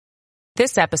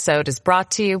This episode is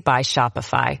brought to you by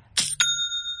Shopify.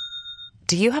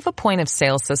 Do you have a point of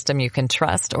sale system you can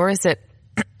trust, or is it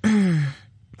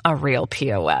a real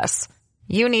POS?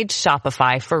 You need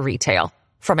Shopify for retail.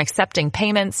 From accepting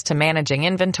payments to managing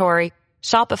inventory,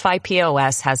 Shopify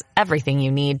POS has everything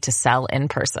you need to sell in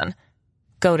person.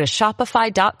 Go to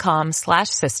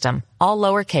shopify.com/system, all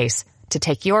lowercase, to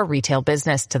take your retail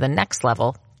business to the next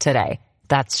level today.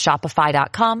 That's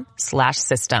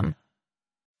shopify.com/system.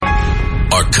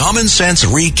 A common sense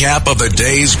recap of the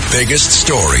day's biggest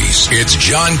stories. It's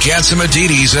John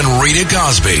Catsimatidis and Rita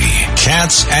Cosby.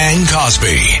 Katz and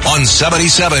Cosby on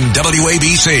 77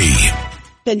 WABC.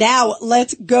 And now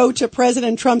let's go to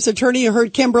President Trump's attorney. You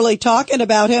heard Kimberly talking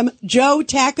about him, Joe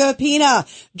Tacopina.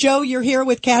 Joe, you're here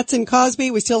with Katz and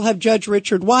Cosby. We still have Judge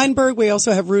Richard Weinberg. We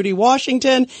also have Rudy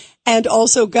Washington and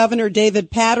also Governor David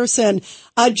Patterson.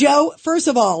 Joe, first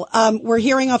of all, we're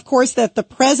hearing, of course, that the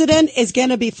president is going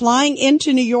to be flying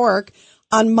into New York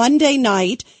on Monday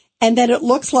night. And then it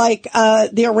looks like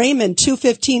the arraignment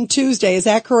 2:15 Tuesday. Is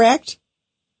that correct?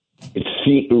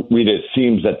 Rita, it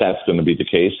seems that that's going to be the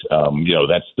case.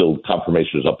 That's still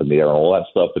confirmation is up in the air and all that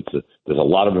stuff. There's a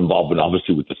lot of involvement,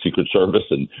 obviously, with the Secret Service,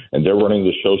 and they're running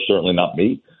the show, certainly not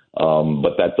me.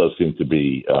 But that does seem to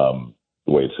be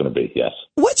the way it's going to be, yes.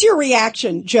 What's your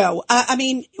reaction, Joe? I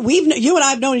mean, you and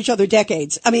I have known each other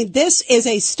decades. I mean, this is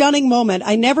a stunning moment.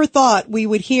 I never thought we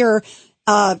would hear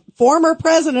former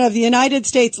president of the United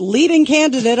States, leading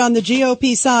candidate on the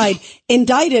GOP side,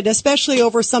 indicted, especially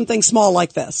over something small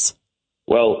like this.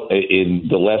 Well, in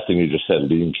the last thing you just said,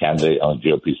 leading candidate on the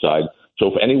GOP side. So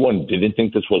if anyone didn't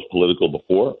think this was political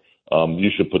before, you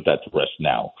should put that to rest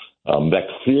now. That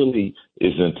clearly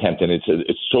is an attempt, and it's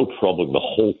so troubling. The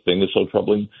whole thing is so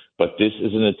troubling, but this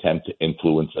is an attempt to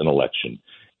influence an election,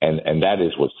 and that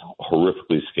is what's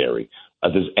horrifically scary.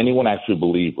 Does anyone actually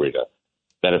believe, Rita,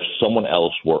 that if someone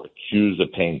else were accused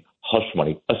of paying hush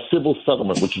money, a civil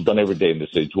settlement, which is done every day in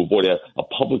this city, to avoid a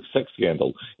public sex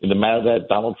scandal in the manner that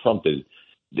Donald Trump did,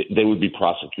 they would be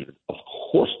prosecuted? Of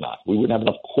course not. We wouldn't have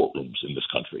enough courtrooms in this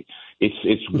country.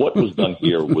 It's what was done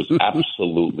here was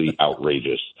absolutely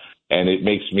outrageous, and it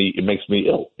makes me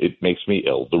ill. It makes me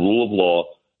ill. The rule of law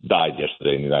died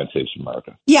yesterday in the United States of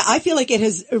America. Yeah, I feel like it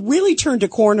has really turned a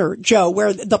corner, Joe,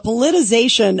 where the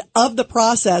politicization of the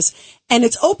process, and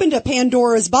it's opened a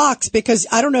Pandora's box, because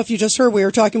I don't know if you just heard, we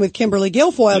were talking with Kimberly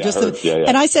Guilfoyle,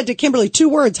 and I said to Kimberly, 2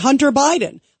 words, Hunter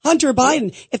Biden. Hunter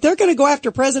Biden. If they're going to go after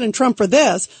President Trump for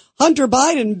this, Hunter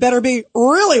Biden better be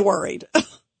really worried.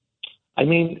 I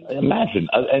mean, imagine.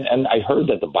 And I heard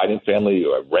that the Biden family,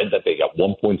 I read that they got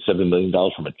 $1.7 million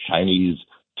from a Chinese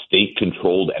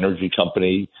state-controlled energy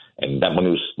company, and that money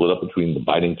was split up between the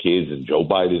Biden kids and Joe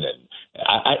Biden. And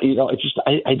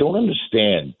I don't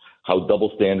understand how double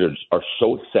standards are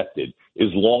so accepted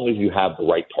as long as you have the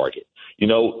right target.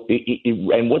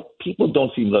 And what people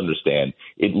don't seem to understand,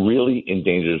 it really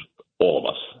endangers all of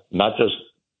us, not just,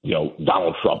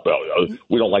 Donald Trump.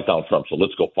 We don't like Donald Trump, so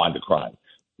let's go find the crime.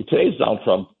 Today's Donald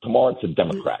Trump. Tomorrow it's a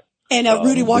Democrat. And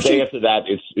Rudy Washington. The day after that,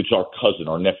 it's our cousin,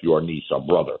 our nephew, our niece, our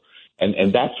brother.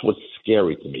 And that's what's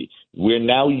scary to me. We're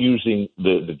now using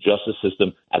the justice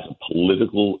system as a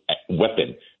political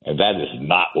weapon, and that is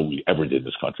not what we ever did in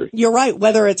this country. You're right.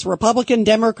 Whether it's Republican,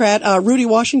 Democrat, Rudy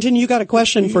Washington, you got a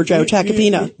question for Joe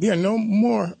Tacopina. Yeah, no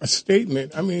more a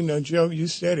statement. I mean, Joe, you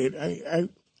said it.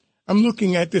 I'm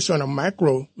looking at this on a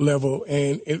macro level,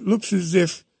 and it looks as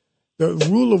if the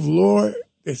rule of law,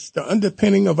 it's the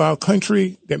underpinning of our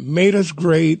country that made us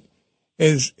great,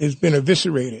 has been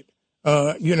eviscerated.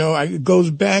 It goes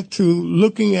back to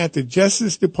looking at the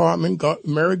Justice Department,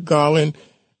 Merrick Garland,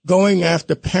 going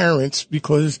after parents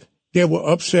because they were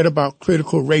upset about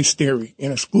critical race theory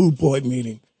in a school board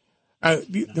meeting.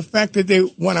 The fact that they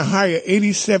want to hire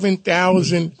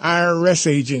 87,000 IRS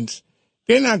agents,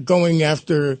 they're not going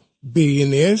after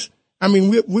billionaires. I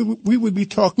mean, we would be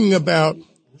talking about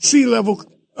C-level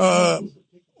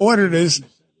auditors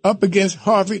up against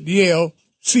Harvard, Yale,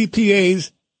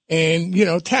 CPAs, and,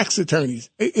 tax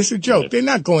attorneys. It's a joke. They're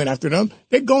not going after them.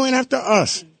 They're going after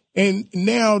us. And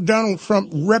now Donald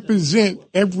Trump represents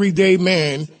everyday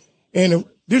man. And if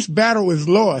this battle is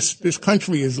lost, this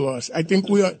country is lost. I think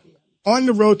we are on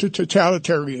the road to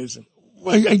totalitarianism.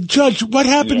 Judge, what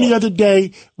happened the other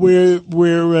day where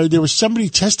there was somebody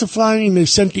testifying and they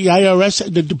sent the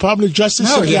IRS, the Department of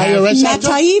Justice, the IRS? Matt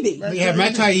Taibbi. Yeah,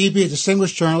 Matt Taibbi, a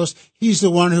distinguished journalist. He's the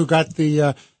one who got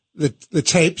the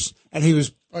tapes, and he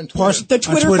was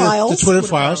the Twitter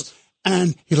files,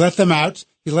 and he let them out.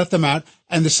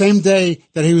 And the same day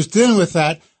that he was dealing with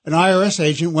that, an IRS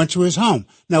agent went to his home.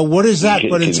 Now, what is that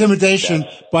but intimidation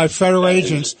by federal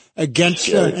agents against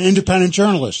an independent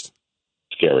journalist?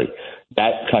 scary.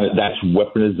 That's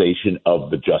weaponization of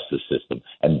the justice system.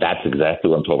 And that's exactly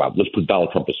what I'm talking about. Let's put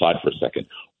Donald Trump aside for a second.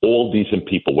 All decent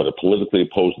people, whether politically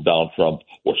opposed to Donald Trump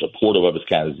or supportive of his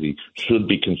candidacy, should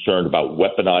be concerned about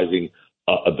weaponizing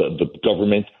the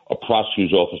government or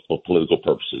prosecutor's office for political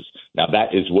purposes. Now,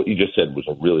 that is what you just said was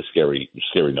a really scary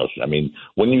notion. I mean,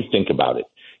 when you think about it,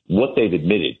 what they've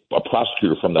admitted, a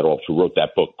prosecutor from that office who wrote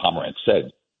that book, Pomerantz,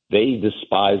 said they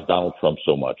despise Donald Trump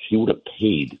so much he would have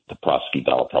paid to prosecute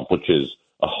Donald Trump, which is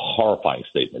a horrifying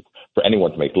statement for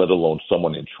anyone to make, let alone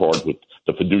someone in charge with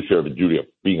the fiduciary duty of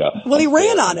being a. Well, he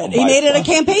ran on it. He made it a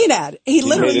campaign ad. He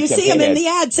literally, you see him in the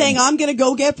ad saying, "I'm going to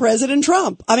go get President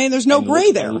Trump." I mean, there's no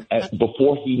gray there.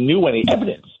 Before he knew any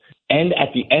evidence, and at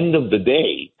the end of the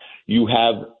day, you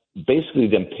have basically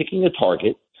them picking a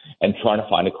target and trying to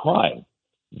find a crime.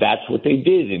 That's what they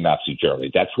did in Nazi Germany.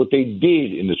 That's what they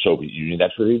did in the Soviet Union.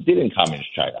 That's what they did in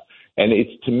communist China. And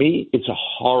to me, it's a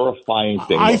horrifying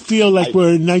thing. I feel like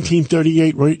we're in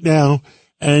 1938 right now.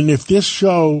 And if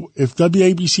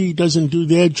WABC doesn't do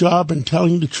their job in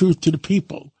telling the truth to the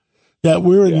people, that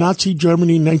we're in Nazi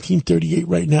Germany in 1938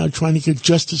 right now trying to get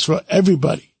justice for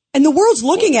everybody. And the world's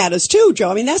looking at us too,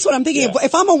 Joe. I mean, that's what I'm thinking.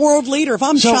 If I'm a world leader, if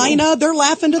I'm China, they're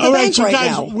laughing to the bank right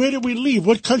guys, now. Where do we leave?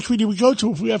 What country do we go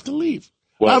to if we have to leave?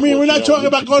 Well, we're not talking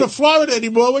about going to Florida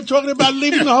anymore. We're talking about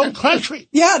leaving the whole country.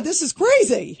 Yeah, this is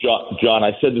crazy. John,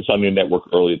 I said this on your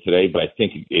network earlier today, but I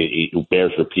think it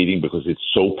bears repeating because it's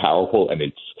so powerful and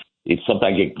it's something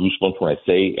I get goosebumps when I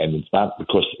say, and it's not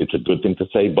because it's a good thing to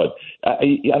say, but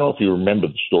I don't know if you remember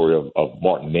the story of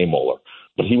Martin Niemöller,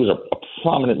 but he was a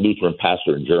prominent Lutheran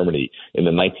pastor in Germany in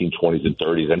the 1920s and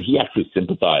 30s, and he actually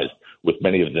sympathized with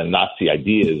many of the Nazi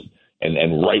ideas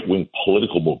and right-wing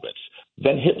political movements.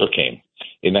 Then Hitler came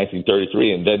in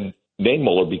 1933, and then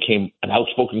Niemöller became an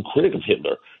outspoken critic of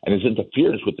Hitler and his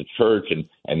interference with the church and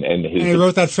his. And he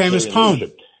wrote that famous poem.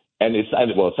 And it's not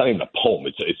even a poem.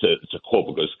 It's a quote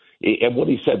because and what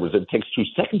he said was it takes 2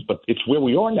 seconds, but it's where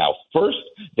we are now. First,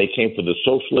 they came for the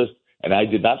socialists, and I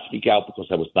did not speak out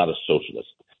because I was not a socialist.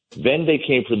 Then they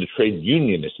came for the trade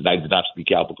unionists, and I did not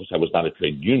speak out because I was not a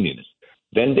trade unionist.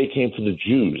 Then they came for the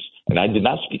Jews, and I did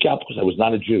not speak out because I was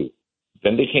not a Jew.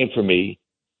 Then they came for me,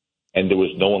 and there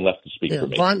was no one left to speak for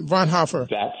me. Bonhoeffer.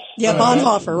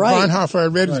 Bonhoeffer, right. Bonhoeffer, I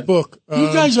read his book.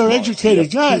 You guys are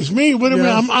educated guys. Me, what am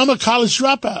I? I'm a college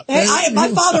dropout. Hey, my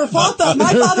father fought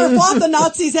the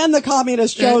Nazis and the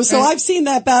communists, Joe, so I've seen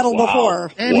that battle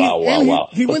before. And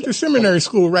he went to seminary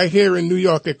school right here in New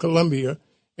York at Columbia,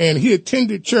 and he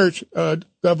attended church,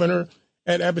 governor,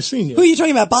 at Abyssinia. Who are you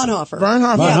talking about? Bonhoeffer.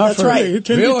 Yeah, that's right. He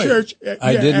attended church at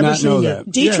I did not know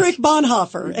that. Dietrich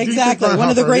Bonhoeffer, exactly. One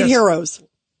of the great heroes.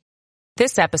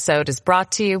 This episode is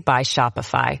brought to you by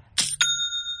Shopify.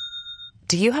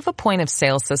 Do you have a point of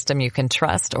sale system you can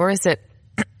trust, or is it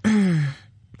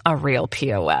a real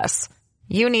POS?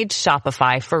 You need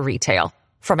Shopify for retail.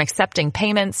 From accepting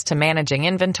payments to managing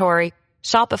inventory,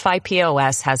 Shopify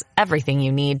POS has everything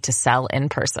you need to sell in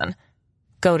person.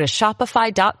 Go to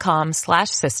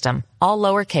shopify.com/system, all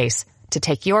lowercase, to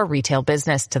take your retail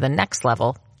business to the next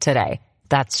level today.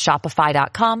 That's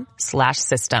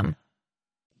shopify.com/system.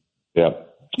 Yeah.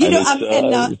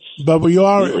 But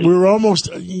we're almost,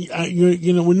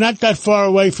 we're not that far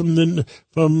away from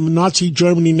Nazi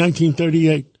Germany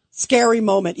 1938. Scary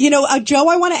moment. Joe,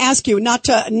 I want to ask you, not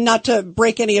to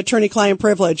break any attorney-client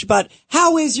privilege, but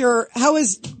how is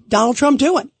Donald Trump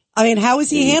doing? I mean, how is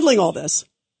he handling all this?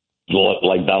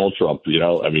 Like Donald Trump,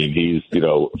 he's,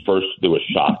 first there was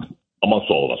shock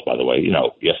amongst all of us, by the way.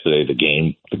 Yesterday the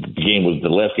game was the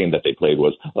last game that they played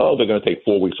was, they're going to take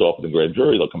 4 weeks off in the grand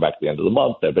jury. They'll come back at the end of the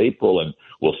month of April, and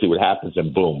we'll see what happens.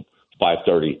 And boom,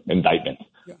 5:30 indictment.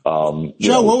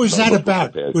 Joe, what was that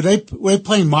about? Were they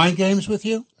playing mind games with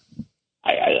you?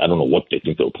 I don't know what they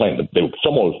think they were playing.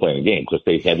 Someone was playing a game because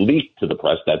they had leaked to the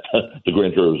press that the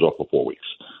grand jury was off for 4 weeks,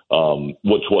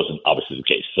 which wasn't obviously the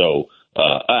case. So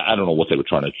I don't know what they were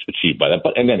trying to achieve by that.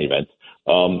 But in any event,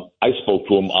 I spoke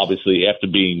to him, obviously, after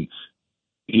being,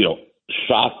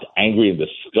 shocked, angry, and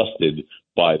disgusted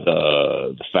by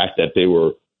the fact that they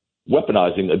were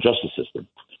weaponizing a justice system.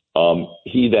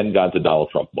 He then got into Donald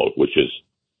Trump mode, which is,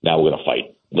 now we're going to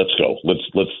fight. Let's go. Let's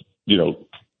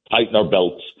tighten our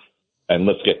belts and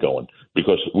let's get going,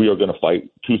 because we are going to fight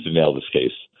tooth and nail this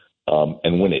case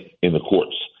and win it in the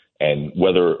courts. And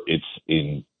whether it's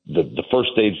in the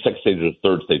first stage, second stage, or the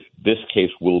third stage, this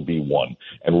case will be won.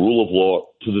 And rule of law,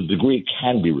 to the degree it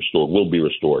can be restored, will be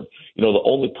restored. The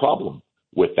only problem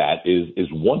with that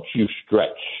is once you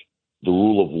stretch the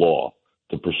rule of law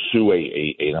to pursue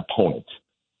an opponent,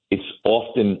 it's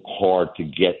often hard to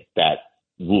get that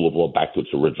rule of law back to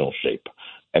its original shape.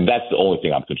 And that's the only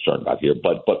thing I'm concerned about here.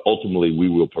 But ultimately, we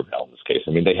will prevail in this case.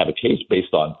 I mean, they have a case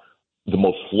based on the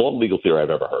most flawed legal theory I've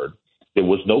ever heard. There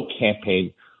was no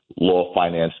campaign law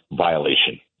finance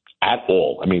violation at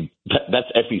all. I mean,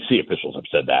 that's FEC officials have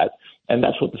said that, and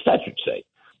that's what the statutes say.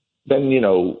 Then,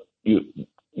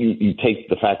 you take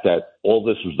the fact that all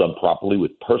this was done properly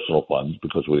with personal funds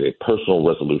because with a personal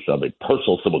resolution of a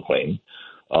personal civil claim,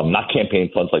 not campaign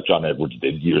funds like John Edwards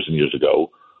did years and years ago.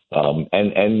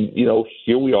 And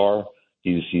here we are.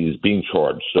 He's being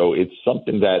charged. So it's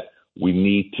something that we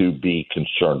need to be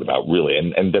concerned about, really.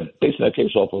 And they're basing that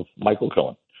case off of Michael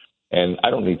Cohen. And I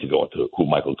don't need to go into who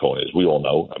Michael Cohen is. We all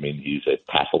know. I mean, he's a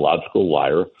pathological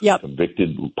liar,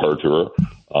 convicted perjurer,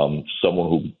 someone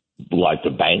who lied to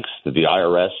banks, to the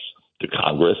IRS, to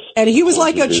Congress. And he was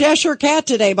like a Cheshire cat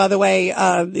today, by the way,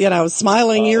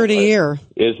 smiling ear to ear.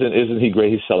 Isn't he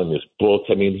great? He's selling his book.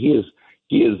 I mean,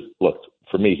 he is, look,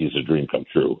 for me, he's a dream come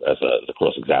true as a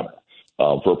cross-examiner.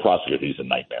 For a prosecutor, he's a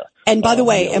nightmare. And by the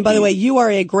way, you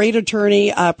are a great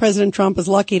attorney. President Trump is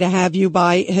lucky to have you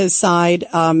by his side.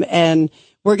 And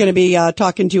we're going to be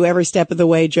talking to you every step of the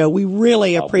way, Joe. We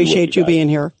really appreciate you being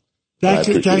here. Thank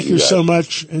you so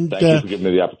much. And thank you for giving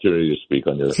me the opportunity to speak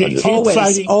on your always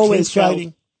fighting. Always,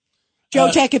 Joe. Joe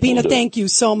Tacopina, thank you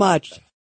so much.